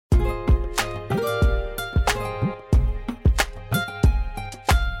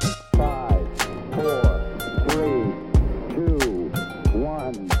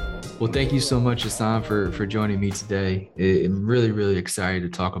thank you so much, Hassan, for joining me today. I'm really excited to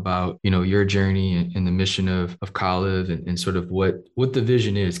talk about, your journey and the mission of Kaliv and sort of what the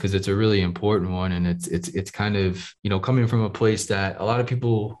vision is, because it's a really important one. And it's kind of, coming from a place that a lot of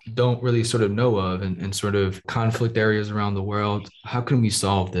people don't really sort of know of and sort of conflict areas around the world. How can we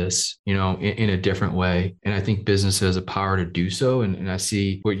solve this, in a different way? And I think business has a power to do so. And I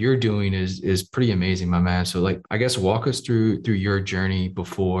see what you're doing is pretty amazing, my man. So like, I guess walk us through your journey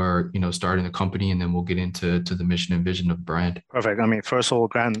before, starting the company, and then we'll get into the mission and vision of the brand. Perfect. I mean, first of all,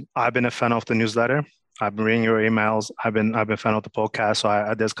 Grant, I've been a fan of the newsletter. I've been reading your emails. I've been a fan of the podcast.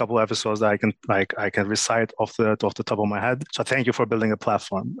 So there's a couple of episodes that I can recite off the top of my head. So thank you for building a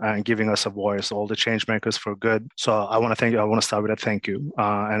platform and giving us a voice, all the change makers for good. So I want to thank you. I want to start with a thank you,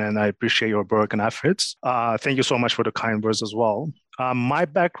 and then I appreciate your work and efforts. Thank you so much for the kind words as well. My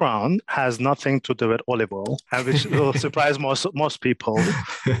background has nothing to do with olive oil, and which will surprise most people.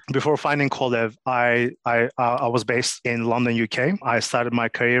 Before finding Kaliv, I was based in London, UK. I started my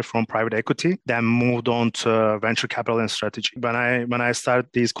career from private equity, then moved on to venture capital and strategy. When I start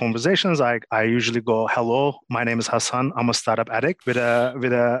these conversations, I usually go, "Hello, my name is Hassan. I'm a startup addict with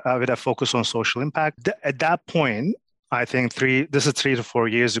a focus on social impact." At that point, I think this is 3 to 4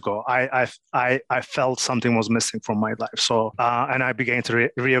 years ago. I felt something was missing from my life. So and I began to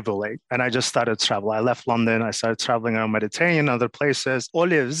reevaluate, and I just started travel. I left London. I started traveling around Mediterranean, other places.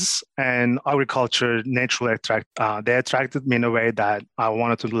 Olives and agriculture naturally they attracted me in a way that I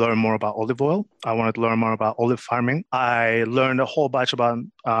wanted to learn more about olive oil. I wanted to learn more about olive farming. I learned a whole bunch about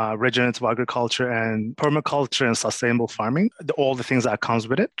regenerative agriculture and permaculture and sustainable farming, all the things that comes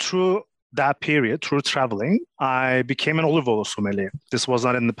with it. That period, through traveling, I became an olive oil sommelier. This was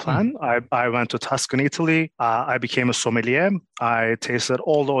not in the plan. I went to Tuscany, Italy. I became a sommelier. I tasted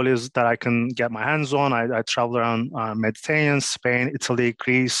all the olives that I can get my hands on. I traveled around Mediterranean, Spain, Italy,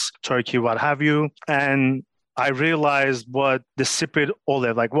 Greece, Turkey, what have you. And I realized what Cypriot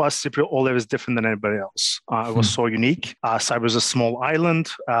olive is different than anybody else. It was so unique. Cyprus is a small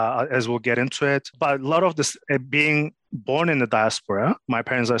island, as we'll get into it. But a lot of this, being born in the diaspora. My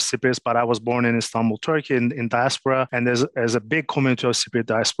parents are Cypriots, but I was born in Istanbul, Turkey, in diaspora. And there's a big community of Cypriot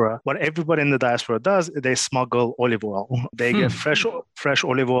diaspora. What everybody in the diaspora does, they smuggle olive oil. They get fresh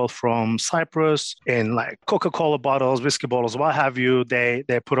olive oil from Cyprus in like Coca-Cola bottles, whiskey bottles, what have you. They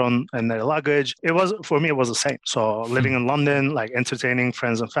put on in their luggage. For me, it was the same. So living in London, like entertaining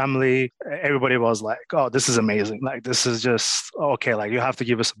friends and family, everybody was like, "Oh, this is amazing. Like this is just okay. Like you have to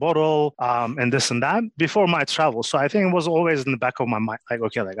give us a bottle, and this and that." Before my travel, so I think it was always in the back of my mind, like,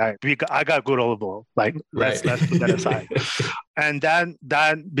 okay, like I got good olive oil, like let's put that aside. And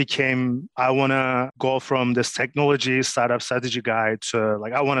that became, I want to go from this technology startup strategy guy to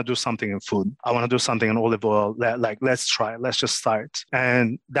like, I want to do something in food. I want to do something in olive oil. Let's try, let's just start.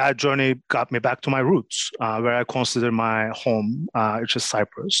 And that journey got me back to my roots, where I consider my home, which is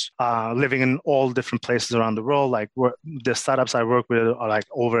Cyprus. Living in all different places around the world, like the startups I work with are like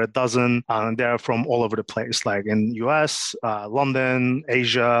over a dozen, and they're from all over the place, like in US, London,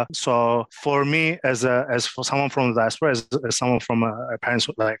 Asia. So for me, as for someone from the diaspora, as someone from a parents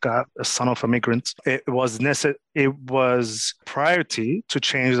like a son of immigrants, it was necessary. It was priority to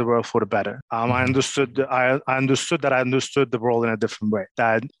change the world for the better. I understood that I understood the world in a different way.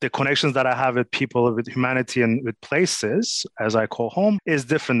 That the connections that I have with people, with humanity, and with places, as I call home, is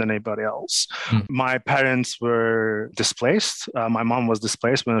different than anybody else. My parents were displaced. My mom was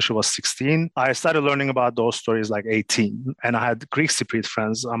displaced when she was 16. I started learning about those stories like 18, and I had Greek Cypriot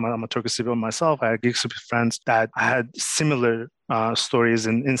friends. I'm a Turkish Cypriot myself. I had Greek Cypriot friends that I had similar stories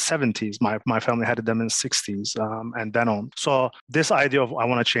in 70s. My family had them in 60s, and then on. So this idea of I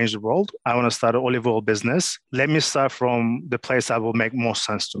want to change the world, I want to start an olive oil business. Let me start from the place that will make most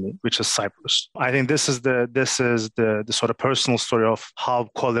sense to me, which is Cyprus. I think this is the sort of personal story of how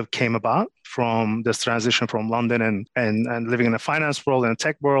Kaliv came about, from this transition from London and living in a finance world and a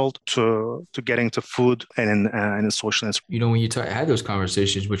tech world to getting to food and in social. When you had those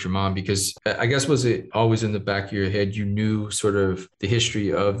conversations with your mom, because I guess, was it always in the back of your head, you knew sort of the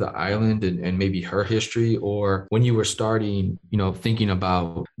history of the island and maybe her history? Or when you were starting, thinking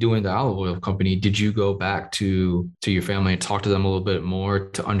about doing the olive oil company, did you go back to your family and talk to them a little bit more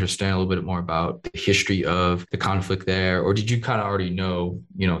to understand a little bit more about the history of the conflict there? Or did you kind of already know,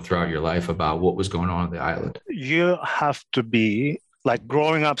 throughout your life about what was going on the island? You have to be like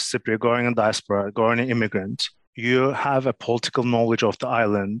growing up Cypriot, growing in diaspora, growing an immigrant. you have a political knowledge of the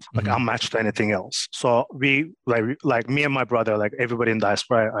island, like unmatched to anything else. So we, like me and my brother, like everybody in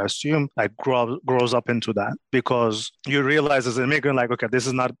diaspora, I assume, like grows up into that, because you realize as an immigrant, like, okay, this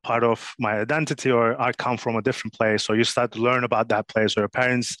is not part of my identity, or I come from a different place. So you start to learn about that place, or your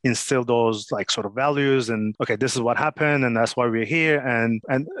parents instill those like sort of values, and okay, this is what happened, and that's why we're here. And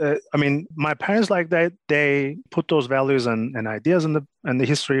I mean, my parents, like they put those values and ideas in the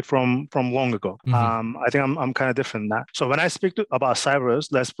history from long ago. I think I'm kind of different in that. So when I speak about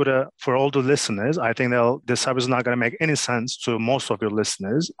Cyprus, let's put for all the listeners, I think the Cyprus is not going to make any sense to most of your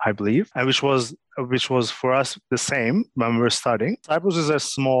listeners, I believe, and which was for us the same when we were studying. Cyprus is a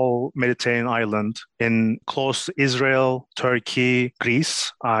small Mediterranean island in close to Israel, Turkey,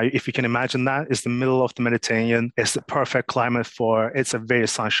 Greece. If you can imagine that, it's the middle of the Mediterranean. It's the perfect climate it's a very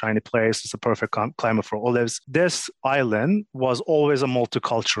sunshiny place. It's a perfect climate for olives. This island was always a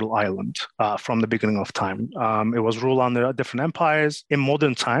multicultural island from the beginning of time. It was ruled under different empires. In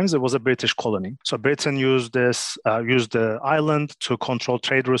modern times, it was a British colony. So Britain used the island to control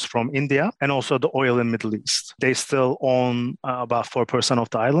trade routes from India and also the oil in Middle East. They still own about 4% of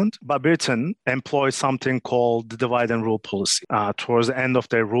the island, but Britain employed something called the divide and rule policy. Towards the end of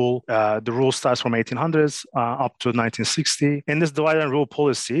their rule, the rule starts from 1800s up to 1960. In this divide and rule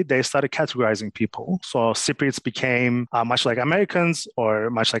policy, they started categorizing people. So Cypriots became much like Americans or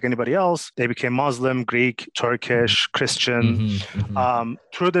much like anybody else. They became Muslim, Greek, Turkish, Christian.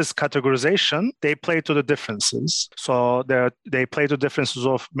 Through this categorization, they play to the differences. So they play to differences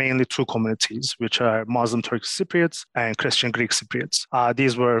of mainly two communities, which are Muslim Turkish Cypriots and Christian Greek Cypriots.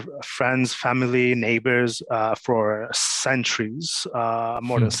 These were friends, family, neighbors for centuries,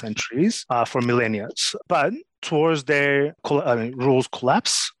 more than centuries, for millennia. But towards their rules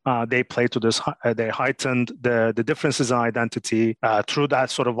collapse, they play to this. They heightened the differences in identity through that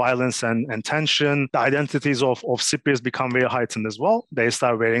sort of violence and tension. The identities of Cypriots become very heightened as well. They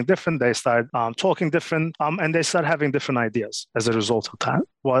start wearing different. They start talking different, and they start having different ideas as a result of that.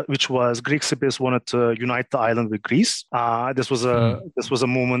 Which was Greek Cypriots wanted to unite the island with Greece. This was a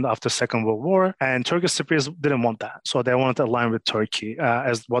movement after Second World War, and Turkish Cypriots didn't want that, so they wanted to align with Turkey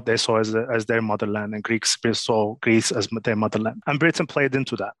as what they saw as their motherland, and Greek Cypriots saw Greece as their motherland. And Britain played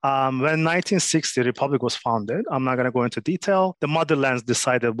into that. When 1960 Republic was founded, I'm not going to go into detail. The motherlands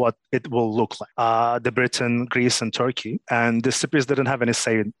decided what it will look like. The Britain, Greece, and Turkey, and the Cypriots didn't have any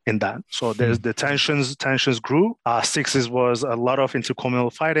say in that. So there's the tensions grew. 60s was a lot of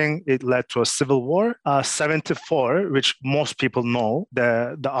intercommunal fighting. It led to a civil war. 74, which most people know,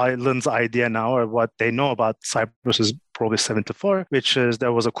 the island's idea now, or what they know about Cyprus is probably 74, which is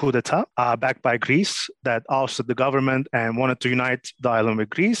there was a coup d'etat backed by Greece that ousted the government and wanted to unite the island with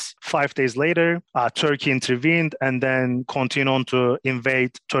Greece. 5 days later, Turkey intervened and then continued on to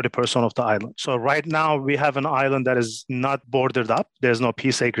invade 30% of the island. So right now we have an island that is not bordered up. There's no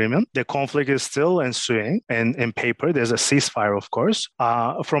peace agreement. The conflict is still ensuing in paper. There's a ceasefire, of course.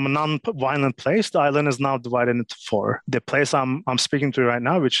 From a non-violent place, the island is now divided into 4. The place I'm speaking to right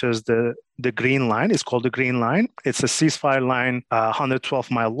now, which is the Green Line, is called the Green Line. It's a ceasefire line,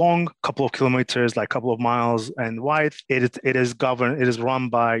 112 mile long, couple of kilometers, like couple of miles and wide. It is run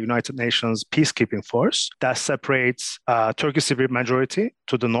by United Nations peacekeeping force that separates Turkish Cypriot majority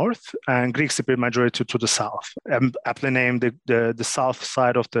to the north and Greek Cypriot majority to the south. Aptly named, the south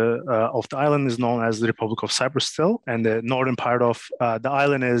side of the island is known as the Republic of Cyprus still, and the northern part of the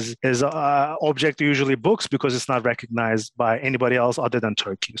island is object to usually books because it's not recognized by anybody else other than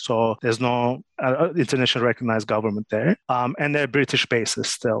Turkey. So there's no international recognized government there, and there are British bases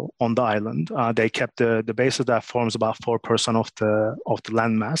still on the island. They kept the bases that forms about 4% of the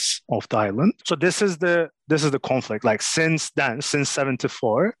landmass of the island. So this is the conflict. Like since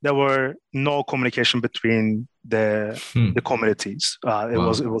 74, there were no communication between the communities. It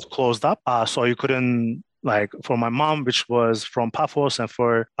was closed up, so you couldn't. Like for my mom, which was from Paphos, and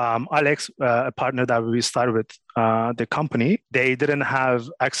for Alex, a partner that we started with the company, they didn't have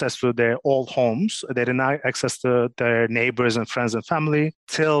access to their old homes. They didn't have access to their neighbors and friends and family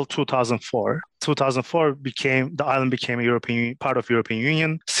till 2004. 2004 the island became a part of European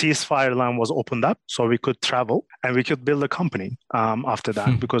Union. Ceasefire line was opened up, so we could travel and we could build a company after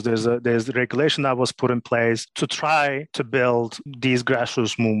that, because there's the regulation that was put in place to try to build these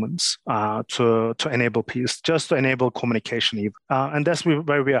grassroots movements to enable peace, just to enable communication even. And that's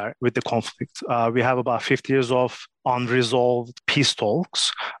where we are with the conflict. We have about 50 years of of unresolved peace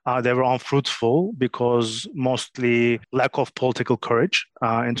talks. They were unfruitful because mostly lack of political courage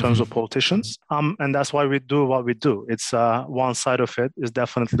in terms of politicians. And that's why we do what we do. It's one side of it is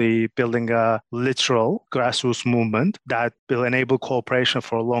definitely building a literal grassroots movement that will enable cooperation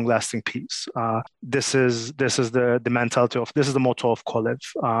for a long-lasting peace. This is the mentality of, this is the motto of Kolev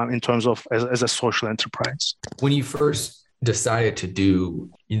in terms of as a social enterprise. When you first decided to do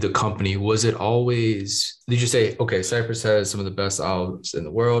the company, was it always, did you say, okay, Cyprus has some of the best olives in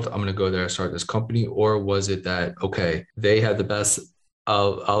the world, I'm going to go there and start this company? Or was it that, okay, they have the best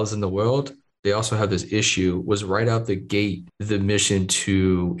olives in the world, they also have this issue? Was right out the gate the mission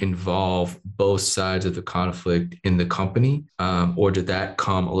to involve both sides of the conflict in the company, or did that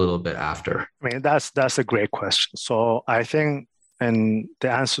come a little bit after? I mean, that's a great question. So I think, and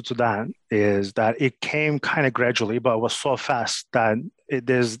the answer to that is that it came kind of gradually, but it was so fast that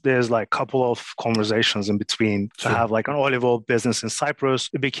there's like a couple of conversations in between to have like an olive oil business in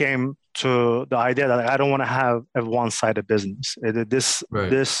Cyprus. It became to the idea that I don't want to have a one-sided business. This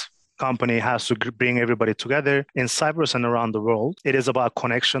company has to bring everybody together in Cyprus and around the world. It is about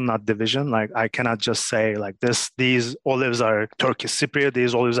connection, not division. Like I cannot just say like these olives are Turkish Cypriot,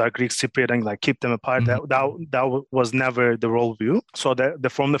 these olives are Greek Cypriot, and like keep them apart. That was never the worldview. So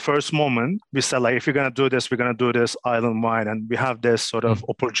from the first moment, we said like, if you're gonna do this, we're gonna do this island-wide, and we have this sort of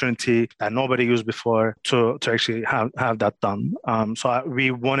opportunity that nobody used before to actually have that done. So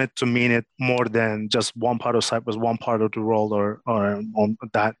we wanted to mean it more than just one part of Cyprus, one part of the world, or on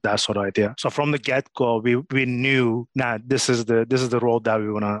that sort of idea. So from the get-go, we knew that this is the road that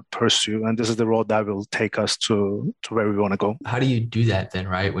we want to pursue, and this is the road that will take us to where we want to go. How do you do that then,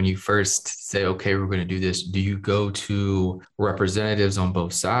 right? When you first say, okay, we're going to do this, do you go to representatives on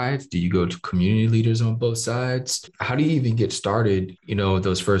both sides? Do you go to community leaders on both sides? How do you even get started,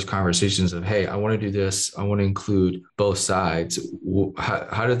 those first conversations of, hey, I want to do this, I want to include both sides?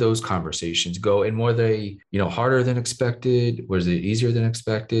 How did those conversations go? And were they, harder than expected? Was it easier than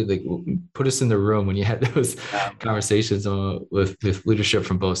expected? Like, put us in the room when you had those conversations with leadership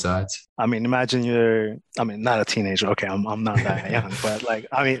from both sides. I mean, imagine not a teenager. Okay, I'm not that young, but like,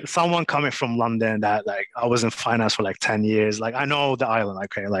 I mean, someone coming from London that like, I was in finance for like 10 years. Like, I know the island,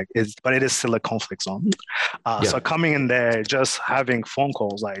 okay, like but it is still a conflict zone. So coming in there, just having phone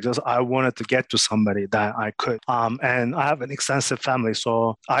calls, like I wanted to get to somebody that I could. And I have an extensive family.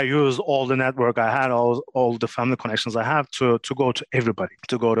 So I use all the network I had, all the family connections I have to go to everybody,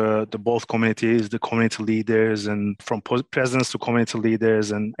 to go to both communities, the community leaders, and from presidents to community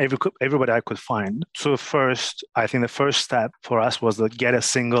leaders, and everybody I could find. So first, I think the first step for us was to get a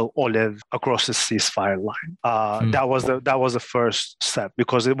single olive across the ceasefire line. That was the first step,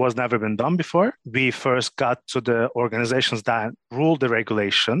 because it was never been done before. We first got to the organizations that rule the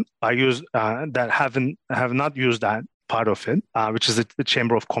regulation. That have not used that part of it, which is the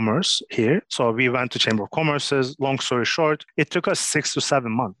Chamber of Commerce here. So we went to Chamber of Commerce's. Long story short, it took us 6 to 7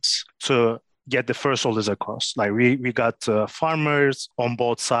 months to get the first orders across. Like we got farmers on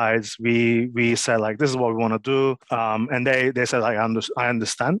both sides. We said like, this is what we want to do, and they said like, I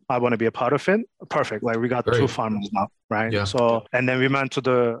understand. I want to be a part of it. Perfect. Like we got Great. 2 farmers now. Right. Yeah. So, and then we went to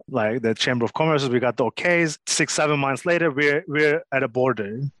the Chamber of Commerce. We got the okays. 6, 7 months later, we're at a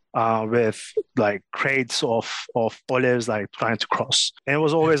border with like crates of olives like trying to cross. And it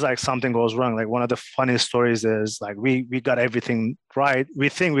was always like something goes wrong. Like one of the funniest stories is like we got everything right. We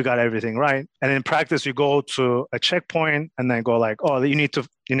think we got everything right. And in practice, you go to a checkpoint and then go like, oh, you need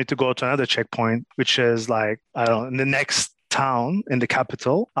to go to another checkpoint, which is like, I don't know, in the next town in the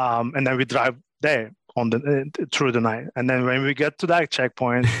capital. And then we drive there through the night. And then when we get to that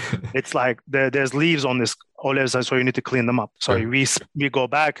checkpoint, it's like there's leaves on this olives, so you need to clean them up. So we go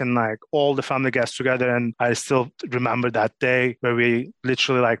back and like all the family gets together, and I still remember that day where we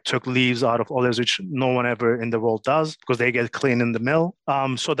literally like took leaves out of olives, which no one ever in the world does, because they get cleaned in the mill.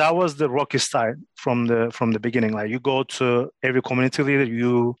 So that was the rocky start from the beginning. Like you go to every community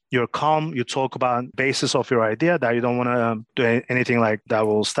leader, you're calm, you talk about basis of your idea, that you don't want to do anything like that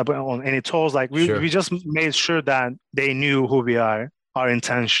will step on any toes. Like we just made sure that they knew who we are, our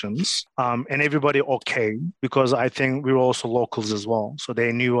intentions, and everybody okay, because I think we were also locals as well, so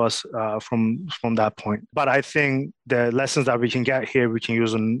they knew us from that point. But I think the lessons that we can get here, we can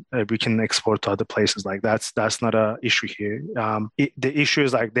use and we can export to other places. Like that's not a issue here. The issue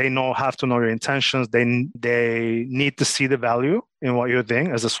is like they have to know your intentions. They need to see the value in what you're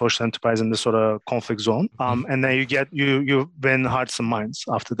doing as a social enterprise in this sort of conflict zone, and then you win hearts and minds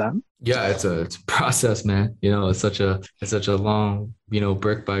after that. Yeah, it's a process, man. It's such a long,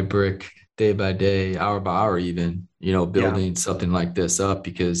 brick by brick day by day, hour by hour, even, Yeah. building something like this up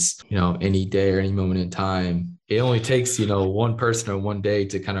because, any day or any moment in time, it only takes, one person or one day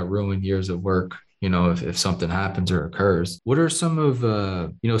to kind of ruin years of work. If something happens or occurs. What are some of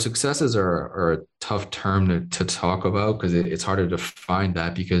successes are a tough term to talk about because it's harder to define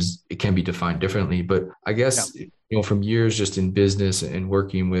that because it can be defined differently. But I Yeah. guess from years just in business and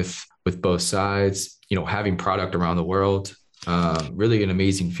working with both sides, having product around the world, really an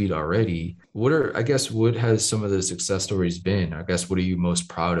amazing feat already. What has some of the success stories been? I guess what are you most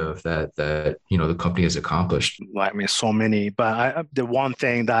proud of that the company has accomplished? I mean, so many, but the one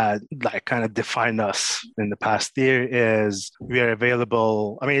thing that like kind of defined us in the past year is we are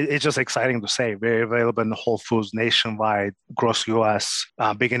available. I mean, it's just exciting to say we're available in Whole Foods nationwide, across US,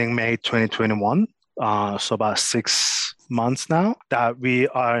 beginning May 2021. So about 6 months now that we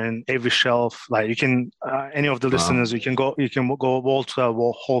are in every shelf. Like you can, any of the Wow. listeners, you can go wall to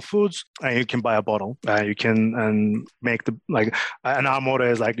wall Whole Foods and you can buy a bottle. You can and make the like, and our motto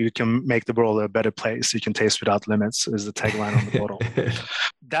is like you can make the world a better place. You can taste without limits is the tagline on the bottle.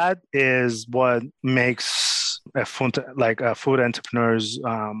 That is what makes a food entrepreneur's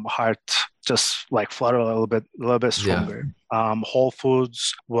heart just like flutter a little bit Yeah. stronger. Whole Foods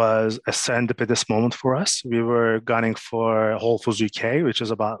was a serendipitous moment for us. We were gunning for Whole Foods UK, which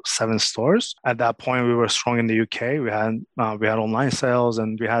is about 7 stores. At that point, we were strong in the UK. We had online sales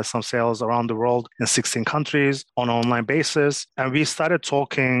and we had some sales around the world in 16 countries on an online basis. And we started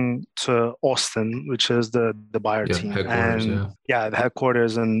talking to Austin, which is the buyer Yeah. team, Headquarters. and Yeah. yeah, the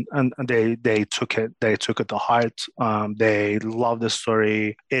headquarters, and they took it to heart. They loved the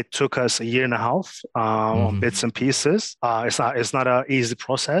story. It took us a year and a half on Hmm. bits and pieces. It's not an easy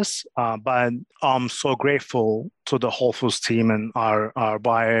process, but I'm so grateful to the Whole Foods team and our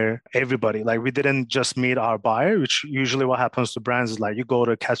buyer, everybody. Like we didn't just meet our buyer, which usually what happens to brands is like you go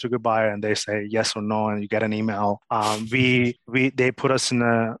to a category buyer and they say yes or no, and you get an email. They put us in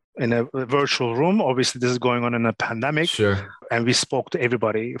a virtual room. Obviously, this is going on in a pandemic, Sure. and we spoke to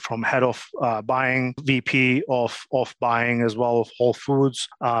everybody from head of buying, VP of buying as well of Whole Foods,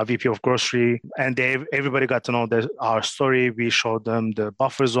 VP of grocery, and everybody got to know our story. We showed them the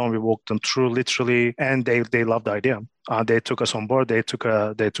buffer zone. We walked them through literally, and they loved the idea. They took us on board. They took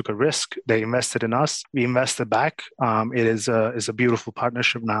a risk. They invested in us. We invested back. It is a beautiful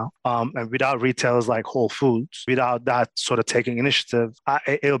partnership now. And without retailers like Whole Foods, without that sort of taking initiative,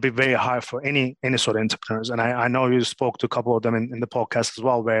 it'll be very hard for any sort of entrepreneurs. And I know you spoke to a couple of them in the podcast as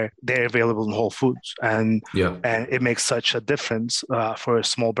well, where they're available in Whole Foods, and Yeah. it makes such a difference for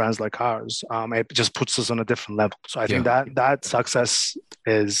small brands like ours. It just puts us on a different level. So I think Yeah. that success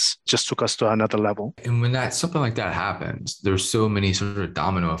is just took us to another level. And when something like that happens, there's so many sort of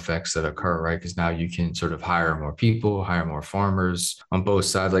domino effects that occur, right? Because now you can sort of hire more people, hire more farmers on both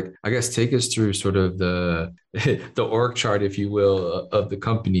sides. Like, I guess take us through sort of the the org chart, if you will, of the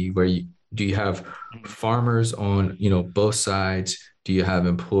company where do you have farmers on, both sides? Do you have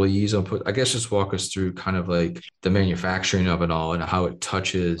employees on I guess just walk us through kind of like the manufacturing of it all and how it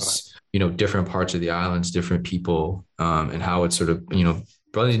touches, different parts of the islands, different people, and how it's sort of,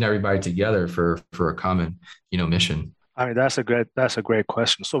 bringing everybody together for a common, mission. I mean, that's a great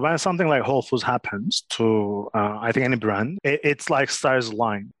question. So when something like Whole Foods happens to, I think any brand, it's like stars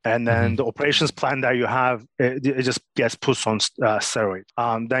align, and then the Hmm. operations plan that you have, it just gets put on steroid.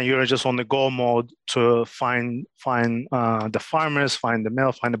 Then you're just on the go mode to find the farmers, find the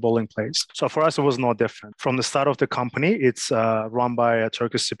mill, find the bowling place. So for us, it was no different. From the start of the company, it's run by a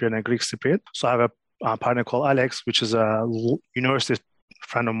Turkish Cypriot and a Greek Cypriot. So I have a partner called Alex, which is a university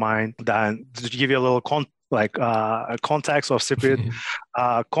friend of mine. That to give you a little context of Cypriot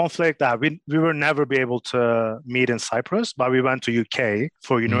conflict, that we were never be able to meet in Cyprus, but we went to UK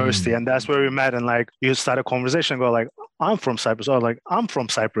for university, Mm, and that's where we met. And like you start a conversation, go like, I'm from Cyprus, or like I'm from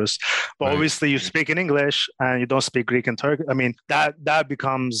Cyprus, but right. obviously you speak in English and you don't speak Greek and Turkish. I mean that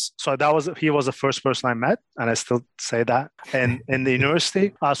becomes so. He was the first person I met, and I still say that in the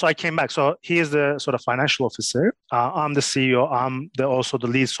university. So I came back. So he is the sort of financial officer. I'm the CEO. I'm also the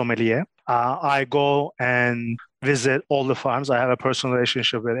lead sommelier. I go and visit all the farms. I have a personal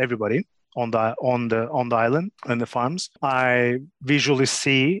relationship with everybody on the island and the farms. I visually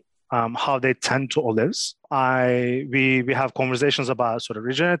see how they tend to olives. We have conversations about sort of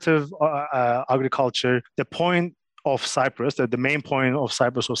regenerative agriculture. The point of Cyprus, the main point of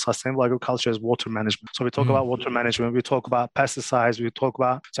Cyprus of sustainable agriculture is water management. So we talk about Mm, water management, we talk about pesticides, we talk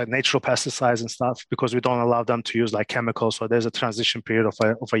about like natural pesticides and stuff because we don't allow them to use like chemicals. So there's a transition period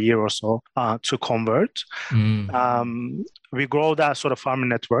of a year or so to convert. mm, We grow that sort of farming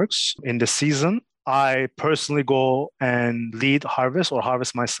networks in the season. I personally go and lead harvest or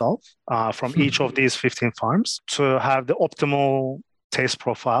harvest myself from each of these 15 farms to have the optimal taste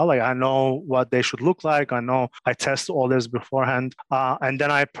profile. Like I know what they should look like. I test all this beforehand, and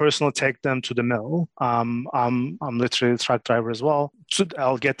then I personally take them to the mill. I'm literally a truck driver as well. So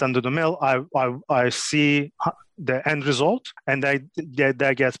I'll get them to the mill. I see the end result, and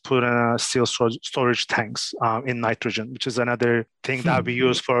that gets put in a steel storage tanks in nitrogen, which is another thing that we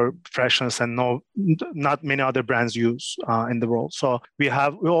use for freshness and not many other brands use in the world. So we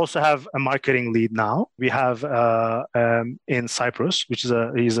also have a marketing lead now. We have in Cyprus, which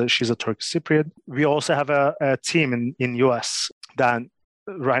is she's a Turkish Cypriot. We also have a team in US that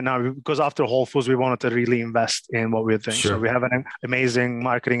right now, because after Whole Foods, we wanted to really invest in what we're doing. Sure. So we have an amazing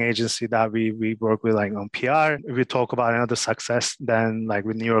marketing agency that we work with, like on PR. We talk about another success, then like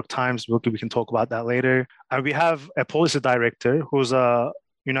with New York Times, we can talk about that later. And we have a policy director who's a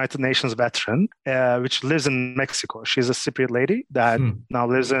United Nations veteran, which lives in Mexico. She's a Cypriot lady that now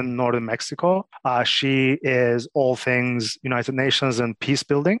lives in northern Mexico. She is all things United Nations and peace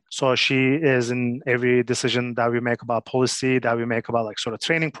building. So she is in every decision that we make about policy, that we make about like sort of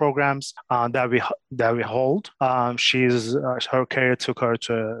training programs that we hold. Her career took her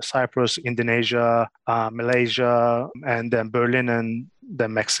to Cyprus, Indonesia, Malaysia, and then Berlin and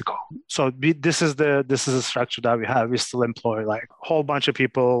then Mexico. So this is the structure that we have. We still employ like a whole bunch of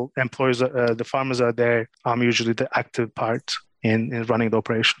people. Employees, the farmers are there. I'm usually the active part in running the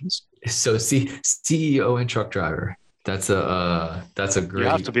operations. So CEO and truck driver. That's a great. You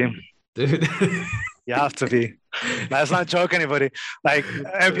have to be, dude. You have to be. Let's not joke anybody. Like,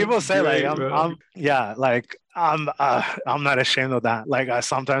 and people say like, I'm not ashamed of that. Like,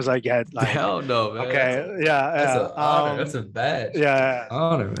 sometimes I get like, hell no, man. Okay, that's an honor. That's a badge. Yeah,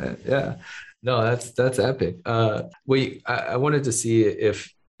 honor, man. Yeah, no, that's epic. Wait, I wanted to see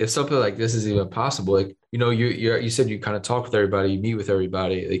if something like this is even possible. Like, you said you kind of talk with everybody, you meet with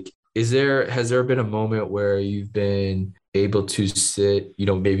everybody. Like, has there been a moment where you've been able to sit,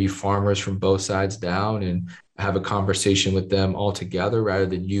 maybe farmers from both sides down and have a conversation with them all together rather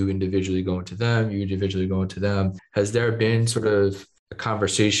than you individually going to them, you individually going to them? Has there been sort of a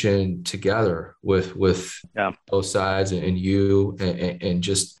conversation together with both sides and you and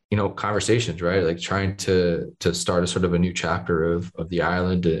just, conversations, right? Like trying to start a sort of a new chapter of the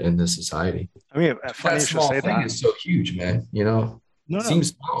island and the society. I mean, that small thing is so huge, man, No, seems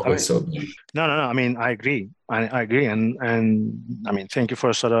small, but so big. No. I mean, I agree. I agree. And I mean, thank you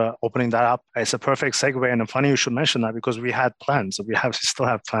for sort of opening that up. It's a perfect segue. And funny you should mention that because we had plans. We still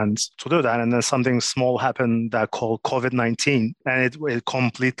have plans to do that. And then something small happened that called COVID-19. And it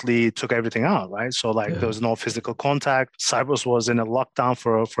completely took everything out, right? So there was no physical contact. Cyprus was in a lockdown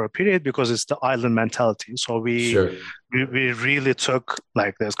for a period because it's the island mentality. So we really took,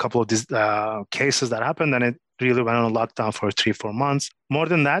 like, there's a couple of these cases that happened and it really went on lockdown for 3-4 months. More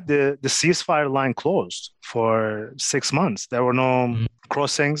than that, the ceasefire line closed for 6 months. There were no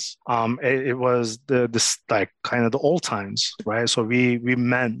crossings. It was this like kind of the old times, right? So we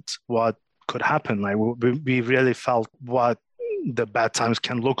meant what could happen. Like we really felt what the bad times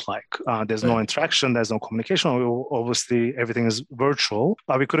can look like. There's no interaction, there's no communication. Obviously, everything is virtual.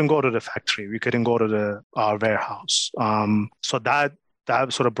 We couldn't go to the factory. We couldn't go to our warehouse. So that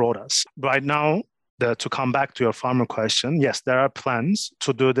sort of brought us. Right now, to come back to your farmer question, yes, there are plans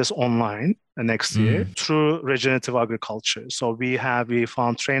to do this online next year through regenerative agriculture. So we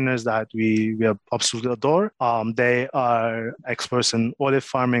found trainers that we absolutely adore. They are experts in olive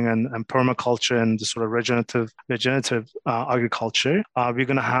farming and permaculture and the sort of regenerative agriculture. We're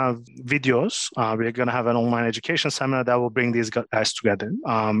going to have videos. We're going to have an online education seminar that will bring these guys together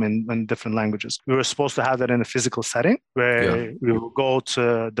in different languages. We were supposed to have that in a physical setting where we will go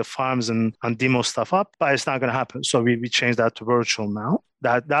to the farms and demo stuff up, but it's not going to happen. So we changed that to virtual now.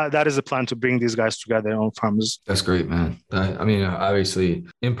 That is a plan to bring these guys together on farms. That's great, man. I mean, obviously,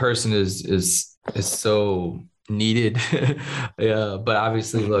 in person is so needed. But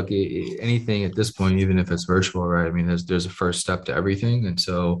obviously, look, anything at this point, even if it's virtual, right? I mean, there's a first step to everything, and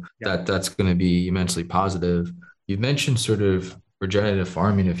so that's going to be immensely positive. You've mentioned sort of regenerative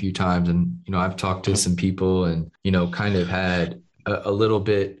farming a few times, and I've talked to some people, and kind of had a little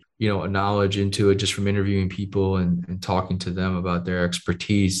bit. A knowledge into it just from interviewing people and talking to them about their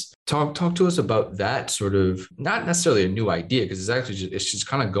expertise. Talk to us about that sort of, not necessarily a new idea, because it's actually just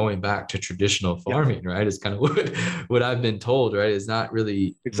kind of going back to traditional farming, right? It's kind of what I've been told, right? It's not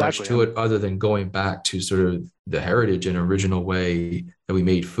really much to it other than going back to sort of the heritage and original way that we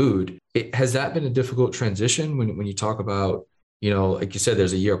made food. Has that been a difficult transition when you talk about like you said,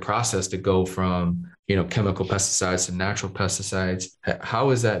 there's a year process to go from, chemical pesticides to natural pesticides.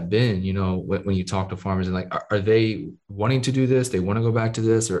 How has that been, when you talk to farmers and like, are they wanting to do this? They want to go back to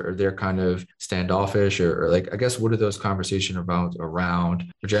this, or they're kind of standoffish or like, I guess, what are those conversations about around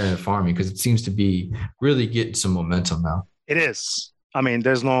regenerative farming? Because it seems to be really getting some momentum now. It is. I mean,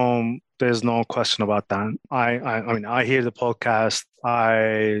 there's no question about that. I mean, I hear the podcast.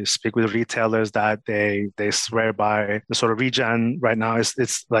 I speak with retailers that they swear by the sort of regen right now.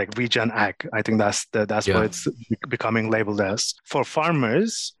 It's like regen ag. I think that's what Yeah. it's becoming labeled as. For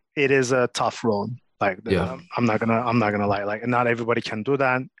farmers, it is a tough road. Like Yeah. I'm not gonna lie. Like not everybody can do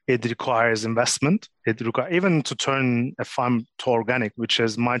that. It requires investment. It requires even to turn a farm to organic, which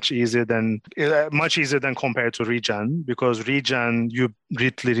is much easier than compared to regen, because regen you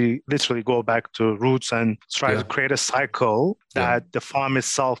literally go back to roots and try to Yeah. create a cycle Yeah. that the farm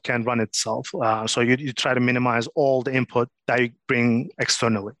itself can run itself. So you try to minimize all the input that you bring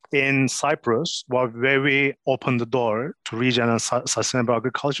externally. In Cyprus, where we open the door to regen and sustainable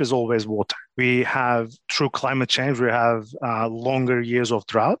agriculture is always water. We have, through climate change, we have longer years of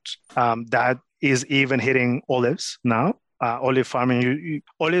drought that is even hitting olives now. Olive farming,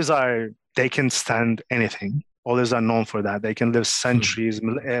 olives they can stand anything. Olives are known for that. They can live centuries.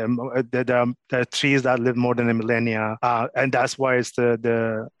 There are trees that live more than a millennia, and that's why it's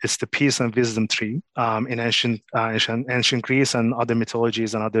the peace and wisdom tree in ancient Greece and other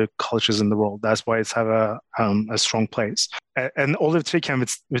mythologies and other cultures in the world. That's why it's have a strong place. An olive tree can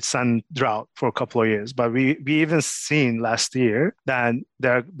withstand drought for a couple of years, but we even seen last year that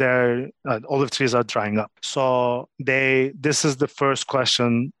their olive trees are drying up. So this is the first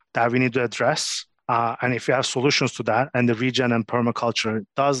question that we need to address. And if you have solutions to that, and the regen and permaculture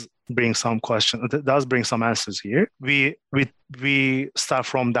does bring some answers here, we start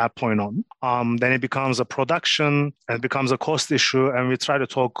from that point on. Then it becomes a production and it becomes a cost issue, and we try to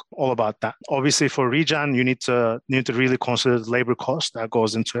talk all about that. Obviously, for regen, you need to really consider the labor cost that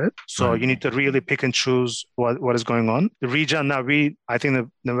goes into it. So Right. you need to really pick and choose what is going on. The regen that I think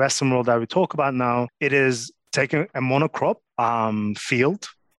the Western world that we talk about now, it is taking a monocrop field,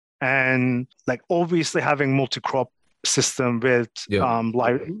 and like obviously having multi-crop system with Yeah.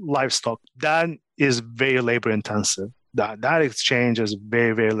 livestock, that is very labor intensive. That exchange is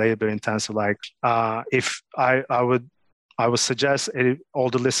very, very labor intensive. Like if I would suggest all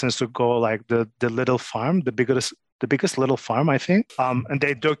the listeners to go like the little farm, the biggest little farm, I think, and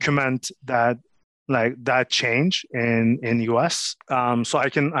they document that, like that change in US. So I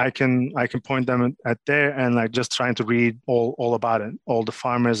can point them at there, and like just trying to read all about it, all the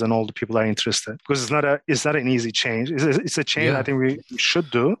farmers and all the people that are interested, because it's not an easy change. It's a change I Yeah. think we should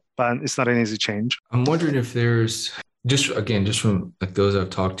do, but it's not an easy change. I'm wondering if there's just from like those I've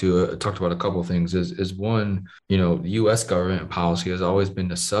talked about a couple of things is one, the US government policy has always been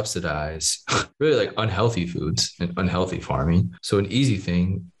to subsidize really like unhealthy foods and unhealthy farming. So an easy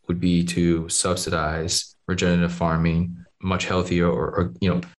thing would be to subsidize regenerative farming much healthier, or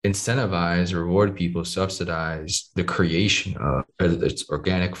incentivize or reward people, subsidize the creation of, whether it's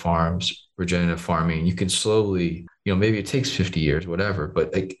organic farms, regenerative farming. You can slowly, maybe it takes 50 years, whatever,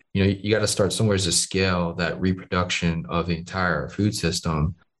 but like, you got to start somewhere to scale that reproduction of the entire food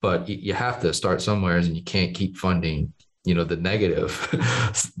system. But you have to start somewhere, and you can't keep funding the negative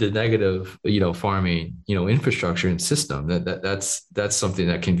farming infrastructure and system. That's something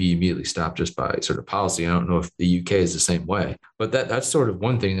that can be immediately stopped just by sort of policy. I don't know if the UK is the same way, but that's sort of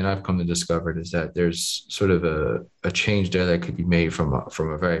one thing that I've come to discover, is that there's sort of a change there that could be made from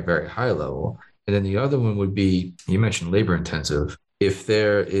a very, very high level. And then the other one would be, you mentioned labor intensive. If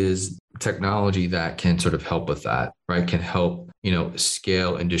there is technology that can sort of help with that, right, can help,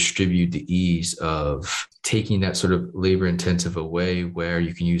 scale and distribute the ease of taking that sort of labor intensive away, where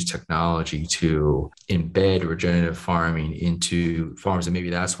you can use technology to embed regenerative farming into farms. And maybe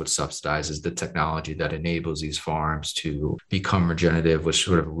that's what subsidizes the technology that enables these farms to become regenerative with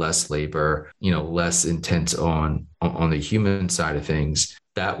sort of less labor, less intense on the human side of things.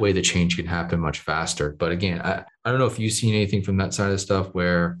 That way the change can happen much faster. But again, I don't know if you've seen anything from that side of stuff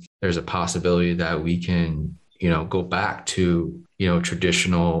where there's a possibility that we can, go back to,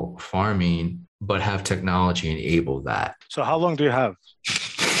 traditional farming, but have technology enable that. So how long do you have?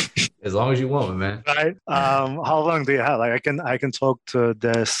 As long as you want, man. Right. How long do you have? Like I can talk to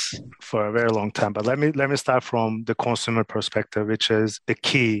this for a very long time, but let me start from the consumer perspective, which is the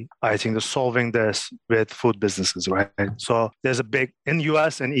key, I think, to solving this with food businesses, right? So there's a big in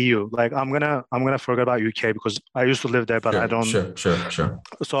US and EU. Like I'm gonna forget about UK because I used to live there, but I don't. Sure.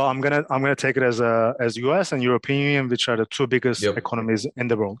 So I'm gonna take it as US and European Union, which are the two biggest Yep. economies in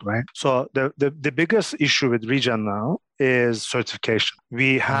the world, right? So the biggest issue with regen now is certification.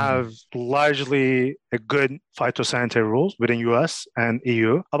 We have largely a good phytosanitary rules within US and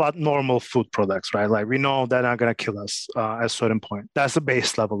EU about normal food products, right? Like we know they're not going to kill us at a certain point. That's the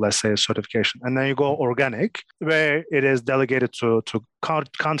base level, let's say, certification. And then you go organic, where it is delegated to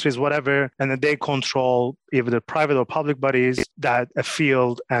countries, whatever, and then they control either the private or public bodies that a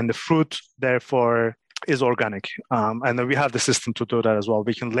field and the fruit, therefore, is organic. And then we have the system to do that as well.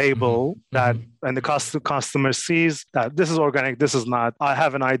 We can label that, and the customer sees that this is organic, this is not. I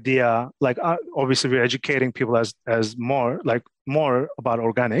have an idea, like obviously we're educating people as more about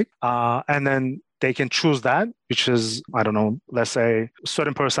organic. And then they can choose that, which is, I don't know, let's say a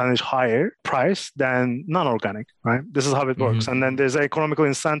certain percentage higher price than non-organic, right? This is how it works. And then there's an economical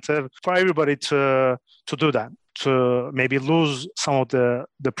incentive for everybody to do that, to maybe lose some of the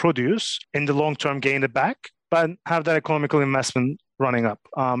produce in the long term, gain it back, but have that economical investment running up.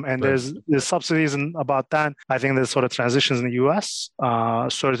 And there's subsidies about that. I think there's sort of transitions in the US,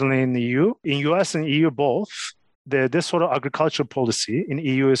 certainly in the EU. In US and EU both, this sort of agricultural policy in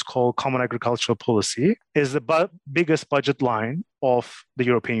EU is called Common Agricultural Policy, is the biggest budget line of the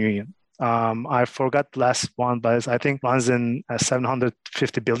European Union. I forgot the last one, but I think runs in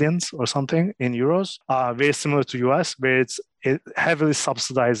 750 billions or something in euros. Very similar to US, where it heavily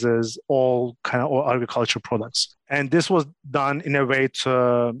subsidizes all agricultural products. And this was done in a way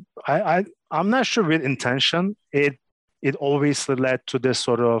to, I'm not sure with intention. It always led to this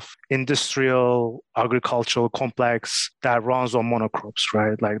sort of industrial agricultural complex that runs on monocrops,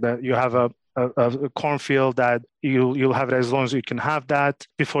 right? Like that you have a cornfield that you'll have it as long as you can have that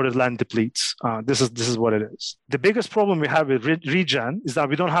before the land depletes. This is what it is. The biggest problem we have with regen is that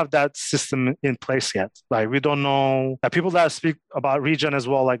we don't have that system in place yet. Like we don't know people that speak about regen as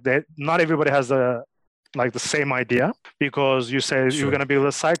well. Like not everybody has the same idea, because you say you're going to build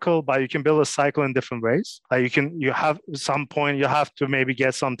a cycle, but you can build a cycle in different ways. Like you have at some point you have to maybe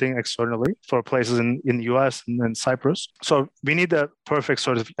get something externally for places in the US and then Cyprus. So we need a perfect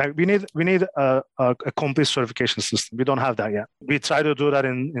we need a complete certification system. We don't have that yet. We try to do that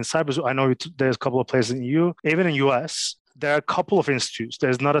in Cyprus. I know there's a couple of places in EU, even in US. There are a couple of institutes.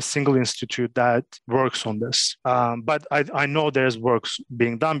 There's not a single institute that works on this. But I know there's works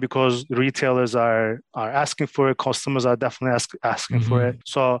being done because retailers are asking for it. Customers are definitely asking for it.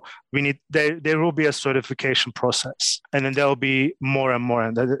 So there will be a certification process. And then there will be more and more.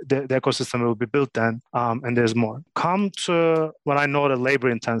 And the ecosystem will be built then. And there's more. Come to what I know the labor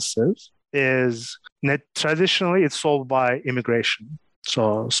intensive is traditionally it's solved by immigration.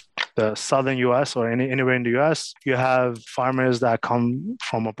 So the southern US or anywhere in the US, you have farmers that come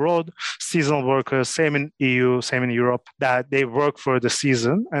from abroad, seasonal workers, same in EU, same in Europe, that they work for the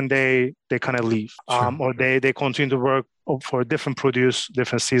season and they kind of leave. Or they continue to work for different produce,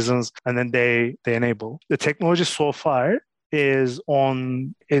 different seasons, and then they enable. The technology so far it's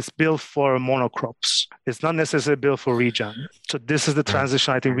built for monocrops. It's not necessarily built for regen. So this is the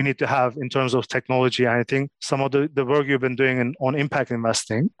transition I think we need to have in terms of technology. And I think some of the work you've been doing on impact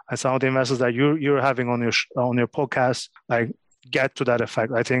investing and some of the investors that you're having on your podcast, like get to that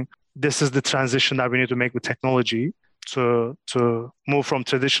effect. I think this is the transition that we need to make with technology to move from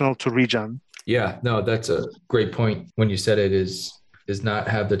traditional to regen. Yeah, no, that's a great point. When you said it is not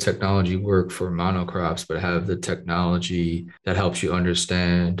have the technology work for monocrops, but have the technology that helps you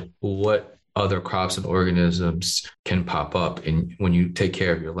understand what other crops and organisms can pop up. And when you take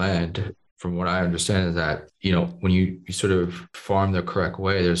care of your land, from what I understand is that, when you sort of farm the correct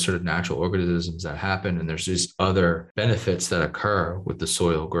way, there's sort of natural organisms that happen. And there's just other benefits that occur with the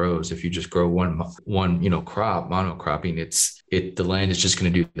soil grows. If you just grow one crop, monocropping, the land is just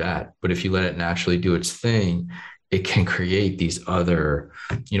going to do that. But if you let it naturally do its thing, it can create these other,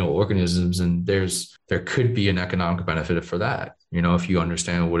 organisms, and there could be an economic benefit for that. If you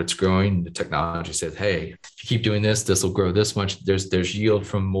understand what it's growing, the technology says, hey, if you keep doing this, this will grow this much. There's yield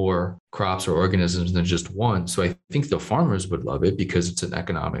from more crops or organisms than just one. So I think the farmers would love it because it's an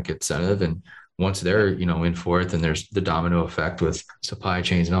economic incentive. And once they're, in for it, then there's the domino effect with supply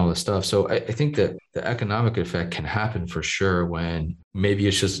chains and all this stuff. So I think that the economic effect can happen for sure when maybe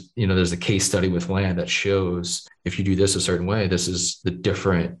it's just, there's a case study with land that shows if you do this a certain way, this is the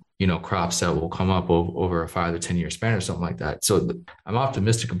different, crops that will come up over a 5 to 10 year span or something like that. So I'm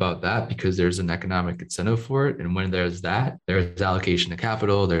optimistic about that because there's an economic incentive for it. And when there's that, there's allocation of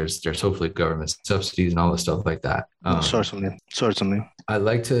capital, there's hopefully government subsidies and all this stuff like that. Certainly. I'd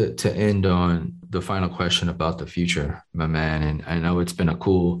like to end on the final question about the future, my man. And I know it's been a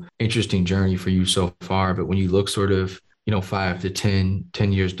cool, interesting journey for you so far, but when you look sort of, 5 to 10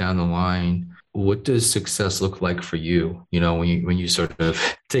 years down the line, what does success look like for you? You know, when you sort of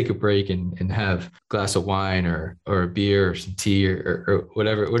take a break and have a glass of wine or a beer or some tea or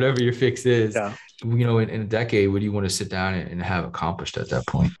whatever your fix is, Yeah. you know, in a decade, what do you want to sit down and have accomplished at that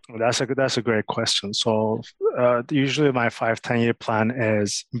point? That's a great question. So usually my 5-10 year plan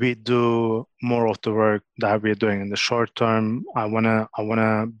is we do more of the work that we're doing in the short term. I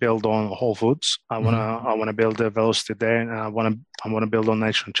wanna build on Whole Foods. I wanna build the velocity there, and I wanna build on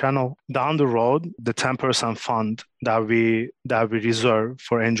Nation Channel. Down the road, the 10% fund that we reserve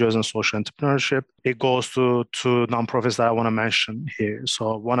for NGOs and social entrepreneurship, it goes to nonprofits that I want to mention here.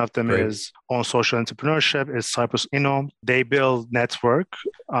 So one of them Great. is on social entrepreneurship is Cyprus Inno. They build networks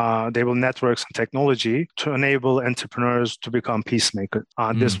and technology to enable entrepreneurs to become peacemakers.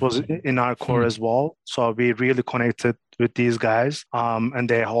 This was in our core as well. So we really connected with these guys, and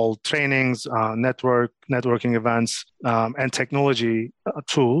they hold trainings, networking events, and technology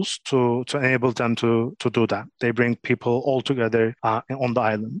tools to enable them to do that. They bring people all together on the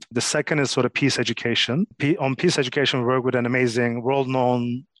island. The second is sort of peace education. On peace education, we work with an amazing,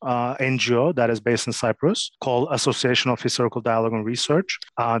 world-known NGO that is based in Cyprus called Association of Historical Dialogue and Research.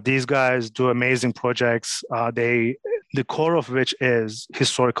 These guys do amazing projects. The core of which is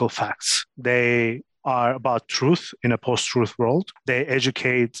historical facts. They are about truth in a post-truth world. They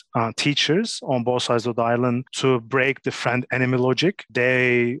educate teachers on both sides of the island to break the friend-enemy logic.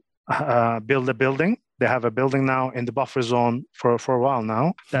 They build a building. They have a building now in the buffer zone for a while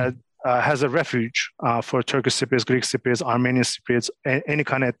now that has a refuge for Turkish Cypriots, Greek Cypriots, Armenian Cypriots, any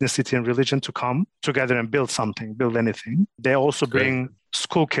kind of ethnicity and religion to come together and build something, build anything. They also bring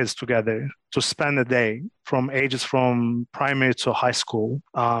school kids together to spend a day from ages from primary to high school.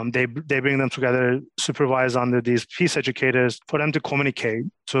 They bring them together, supervised under these peace educators, for them to communicate,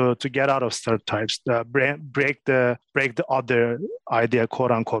 to get out of stereotypes, break the other idea,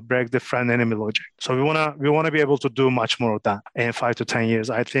 quote unquote, break the friend enemy logic. So we wanna be able to do much more of that in 5 to 10 years.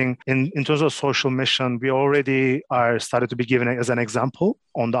 I think in terms of social mission, we already are started to be given as an example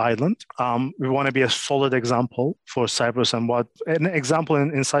on the island. We want to be a solid example for Cyprus, and what an example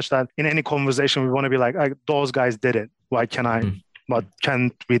in such that in any conversation we want to be like those guys did it. Why can I? But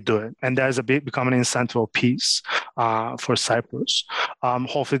can we do it? And there's become an incentive of peace for Cyprus.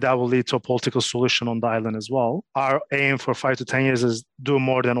 Hopefully that will lead to a political solution on the island as well. Our aim for 5 to 10 years is do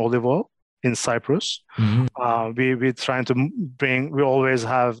more than olive oil in Cyprus. We're trying to we always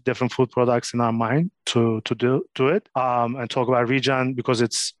have different food products in our mind to do it and talk about region, because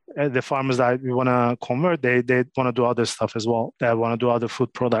it's the farmers that we want to convert, they want to do other stuff as well. They want to do other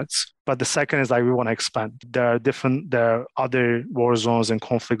food products. But the second is like we want to expand. There are other war zones and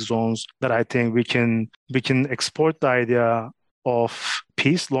conflict zones that I think we can export the idea of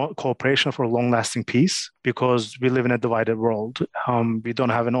peace, cooperation for long-lasting peace, because we live in a divided world. We don't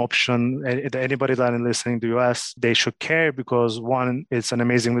have an option. Anybody that is listening to the US, they should care, because one, it's an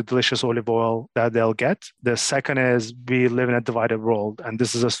amazingly delicious olive oil that they'll get. The second is we live in a divided world, and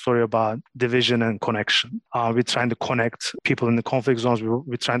this is a story about division and connection. We're trying to connect people in the conflict zones.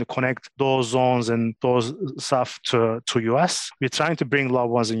 We're trying to connect those zones and those stuff to US. We're trying to bring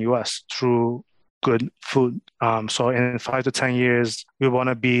loved ones in US through good food. So in 5 to 10 years, we want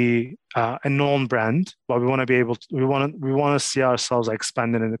to be a known brand, but we want to be able to, we want to see ourselves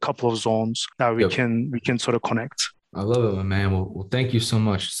expanding in a couple of zones that we can sort of connect. I love it, my man. Well, thank you so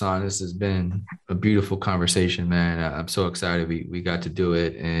much, Hassan. This has been a beautiful conversation, man. I'm so excited we got to do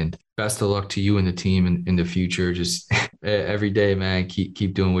it, and best of luck to you and the team in the future. Just every day, man,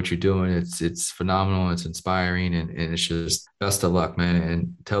 keep doing what you're doing. It's phenomenal. It's inspiring, and it's just best of luck, man.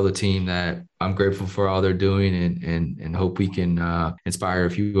 And tell the team that I'm grateful for all they're doing, and hope we can inspire a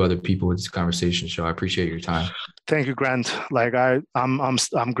few other people with this conversation. So I appreciate your time. Thank you, Grant. Like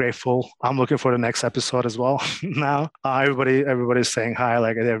I'm grateful. I'm looking for the next episode as well. Now everybody's saying hi.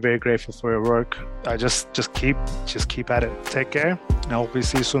 Like they're very grateful for your work. I just keep at it. Take care. I hope we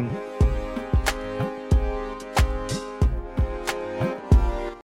see you soon.